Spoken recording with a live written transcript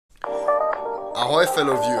Ahoy,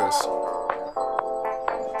 fellow viewers.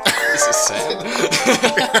 This is Sam.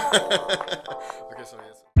 Okay, so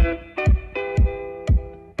yes.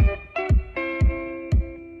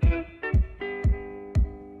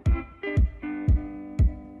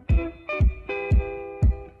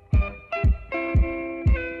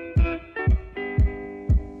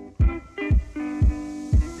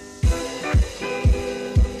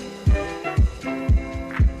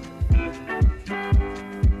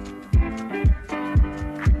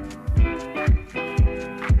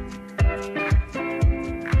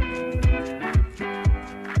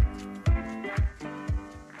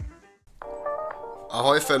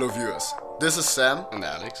 Ahoy, fellow viewers. This is Sam And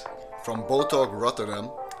Alex. from Boat Talk Rotterdam.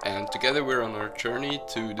 And together we're on our journey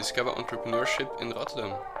to discover entrepreneurship in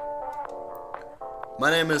Rotterdam. My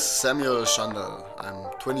name is Samuel Schandal.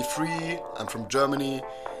 I'm 23, I'm from Germany,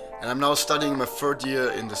 and I'm now studying my third year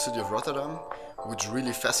in the city of Rotterdam, which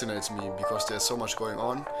really fascinates me because there's so much going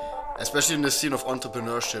on, especially in the scene of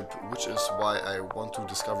entrepreneurship, which is why I want to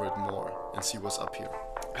discover it more and see what's up here.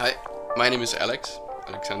 Hi, my name is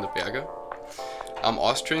Alexander Berger. I'm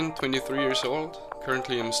Austrian, 23 years old.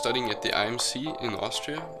 Currently I'm studying at the IMC in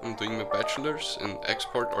Austria. I'm doing my bachelor's in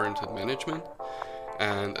export-oriented management.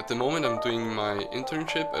 And at the moment I'm doing my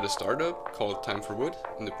internship at a startup called Time for Wood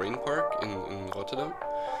in the Brain Park in Rotterdam.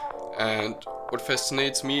 And what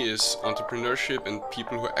fascinates me is entrepreneurship and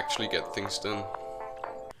people who actually get things done.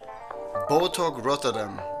 Boat Talk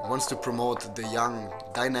Rotterdam wants to promote the young,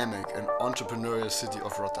 dynamic and entrepreneurial city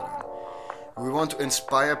of Rotterdam. We want to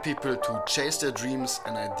inspire people to chase their dreams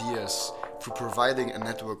and ideas through providing a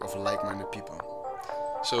network of like-minded people.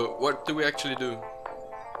 So what do we actually do?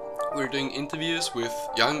 We're doing interviews with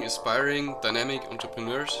young, aspiring, dynamic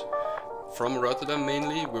entrepreneurs from Rotterdam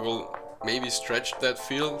mainly. We will maybe stretch that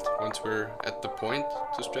field once we're at the point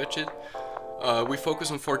to stretch it. We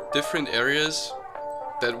focus on 4 different areas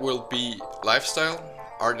that will be lifestyle,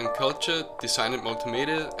 art and culture, design and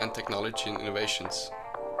multimedia, and technology and innovations.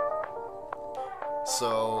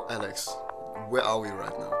 So, Alex, where are we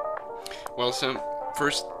right now? Well, Sam,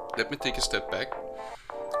 first let me take a step back.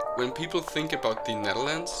 When people think about the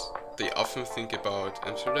Netherlands, they often think about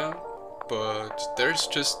Amsterdam, but there's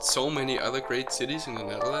just so many other great cities in the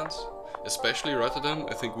Netherlands, especially Rotterdam.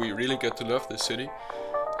 I think we really get to love this city.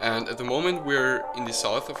 And at the moment we're in the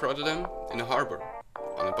south of Rotterdam, in a harbor,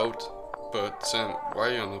 on a boat. But Sam, why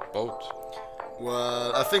are you on a boat?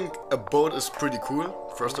 Well, I think a boat is pretty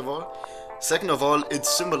cool, first of all. Second of all, it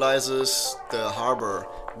symbolizes the harbor,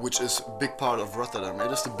 which is a big part of Rotterdam.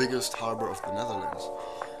 It is the biggest harbor of the Netherlands.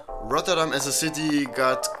 Rotterdam as a city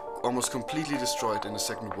got almost completely destroyed in the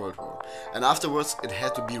Second World War, and afterwards it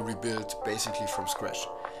had to be rebuilt basically from scratch.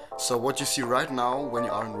 So what you see right now when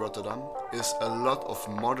you are in Rotterdam is a lot of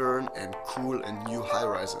modern and cool and new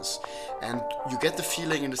high-rises, and you get the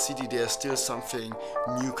feeling in the city there's still something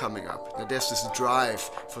new coming up, that there's this drive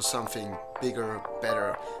for something bigger,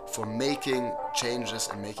 better, for making changes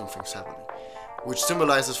and making things happen, which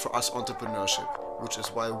symbolizes for us entrepreneurship, which is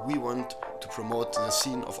why we want to promote the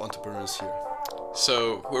scene of entrepreneurs here.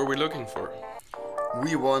 So, who are we looking for?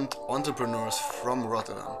 We want entrepreneurs from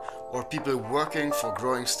Rotterdam, or people working for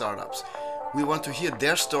growing startups. We want to hear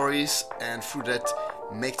their stories and through that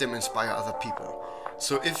make them inspire other people.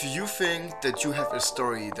 So if you think that you have a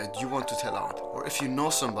story that you want to tell out, or if you know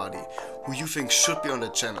somebody who you think should be on the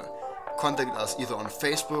channel, contact us either on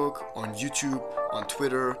Facebook, on YouTube, on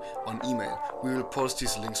Twitter, on email. We will post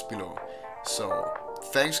these links below. So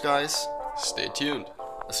thanks guys. Stay tuned.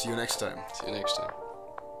 See you next time. See you next time.